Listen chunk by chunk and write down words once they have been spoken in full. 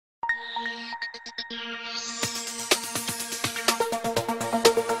Hey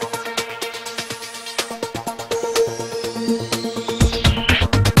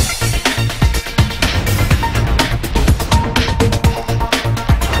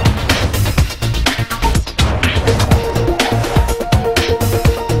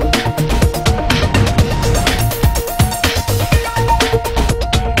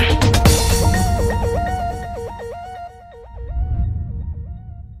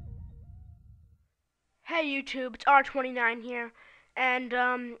YouTube, it's R29 here, and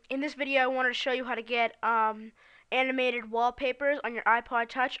in this video I wanted to show you how to get animated wallpapers on your iPod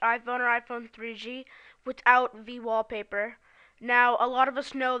Touch, iPhone, or iPhone 3G without VWallpaper. Now, a lot of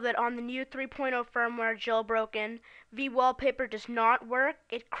us know that on the new 3.0 firmware jailbroken, VWallpaper does not work.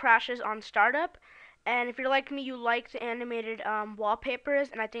 It crashes on startup, and if you're like me, you like the animated wallpapers,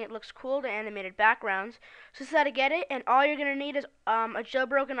 and I think it looks cool, the animated backgrounds. So this is how to get it, and all you're going to need is a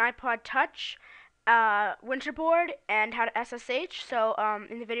jailbroken iPod Touch, Winterboard, and how to SSH. So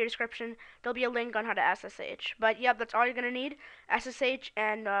in the video description there'll be a link on how to SSH. But yep, that's all you're gonna need: SSH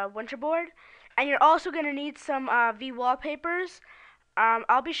and Winterboard. And you're also gonna need some VWallpapers.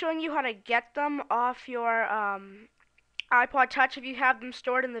 I'll be showing you how to get them off your iPod Touch if you have them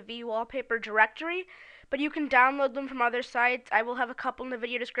stored in the VWallpaper directory. But you can download them from other sites. I will have a couple in the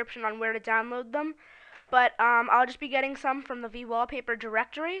video description on where to download them. But I'll just be getting some from the VWallpaper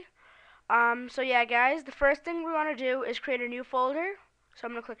directory. So yeah, guys, the first thing we want to do is create a new folder. So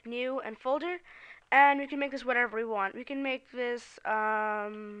I'm going to click new and folder, and we can make this whatever we want. We can make this,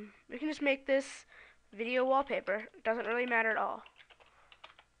 we can just make this video wallpaper. It doesn't really matter at all.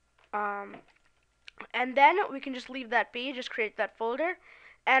 And then we can just leave that be, just create that folder.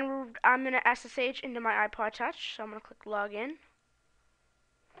 And I'm going to SSH into my iPod Touch, so I'm going to click login.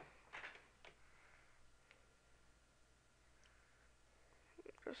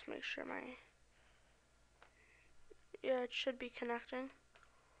 Just make sure yeah, it should be connecting.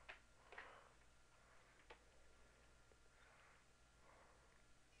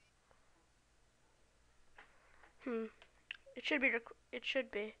 It should be.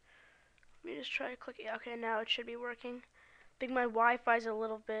 Let me just try clicking. Yeah, okay, now it should be working. I think my Wi-Fi is a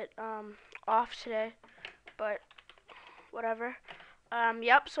little bit off today, but whatever.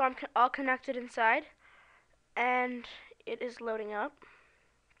 Yep, so I'm all connected inside, and it is loading up.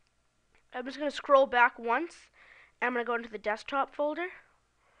 I'm just going to scroll back once, and I'm going to go into the desktop folder.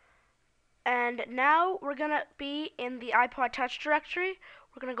 And now we're going to be in the iPod Touch directory.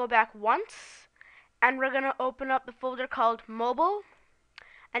 We're going to go back once, and we're going to open up the folder called Mobile.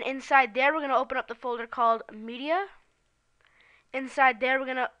 And inside there, we're going to open up the folder called Media. Inside there, we're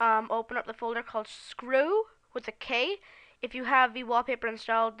going to open up the folder called Skrew with a K. If you have VWallpaper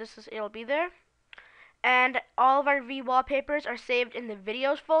installed, it'll be there. And all of our VWallpapers are saved in the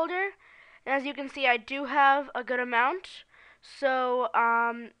Videos folder. And as you can see, I do have a good amount, so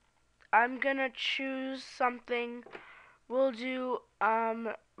I'm gonna choose something. We'll do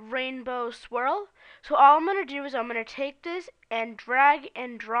rainbow swirl. So all I'm gonna do is I'm gonna take this and drag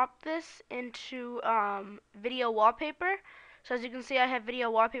and drop this into video wallpaper. So as you can see, I have video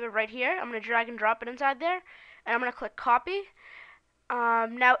wallpaper right here. I'm gonna drag and drop it inside there, and I'm gonna click copy.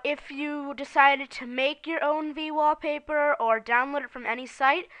 Now, if you decided to make your own VWallpaper or download it from any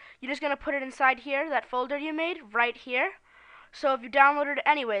site, you're just going to put it inside here, that folder you made, right here. So if you downloaded it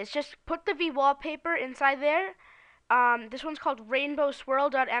anyways, just put the VWallpaper inside there. This one's called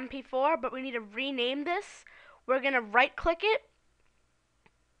rainbowswirl.mp4, but we need to rename this. We're going to right-click it,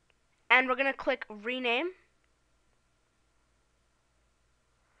 and we're going to click rename.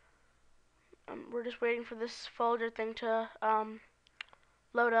 We're just waiting for this folder thing to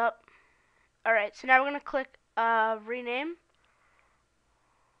load up. Alright, so now we're going to click rename.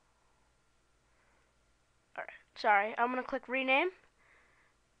 Alright, sorry, I'm going to click rename.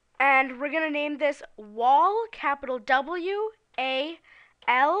 And we're going to name this Wall, capital WALLPAPER.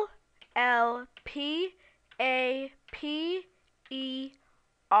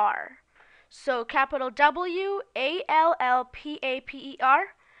 So capital WALLPAPER,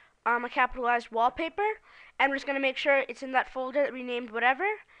 a capitalized wallpaper. And we're just going to make sure it's in that folder that we named whatever.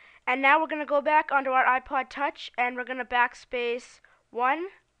 And now we're going to go back onto our iPod Touch, and we're going to backspace 1,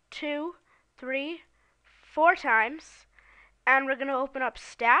 2, 3, 4 times. And we're going to open up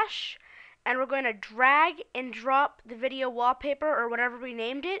Stash, and we're going to drag and drop the video wallpaper, or whatever we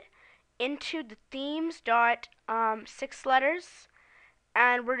named it, into the Themes.xxxxx.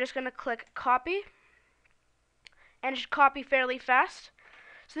 And we're just going to click copy. And it should copy fairly fast.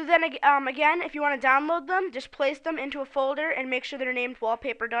 So then again, if you want to download them, just place them into a folder and make sure they're named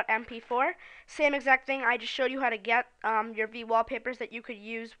wallpaper.mp4. Same exact thing I just showed you how to get your VWallpapers that you could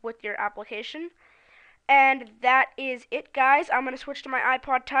use with your application. And that is it, guys. I'm going to switch to my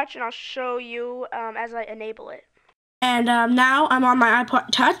iPod Touch, and I'll show you as I enable it. And now I'm on my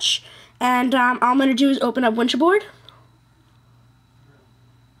iPod Touch, and all I'm going to do is open up Winterboard.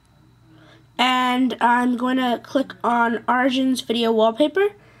 And I'm going to click on Arjun's video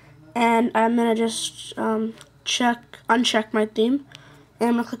wallpaper, and I'm going to just uncheck my theme. And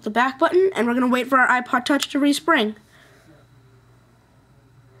I'm going to click the back button, and we're going to wait for our iPod Touch to respring.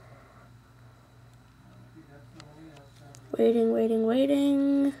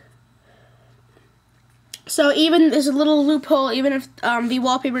 Waiting. So even there's a little loophole, even if the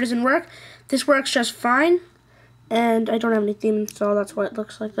wallpaper doesn't work, this works just fine. And I don't have any theme installed, that's why it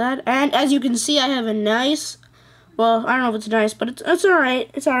looks like that. And as you can see, I have a nice, well, I don't know if it's nice, but it's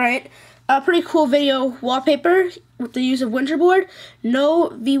alright. It's alright. A pretty cool video wallpaper with the use of Winterboard. No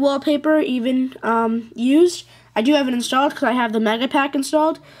VWALLPAPER even used. I do have it installed because I have the Mega Pack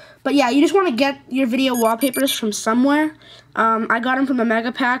installed. But yeah, you just want to get your video wallpapers from somewhere. I got them from the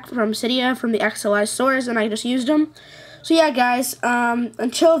Mega Pack from Cydia, from the XLI stores, and I just used them. So yeah, guys,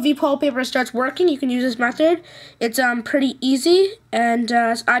 until VWALLPAPER starts working, you can use this method. It's pretty easy, and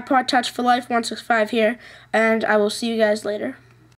it's iPod Touch for Life 165 here, and I will see you guys later.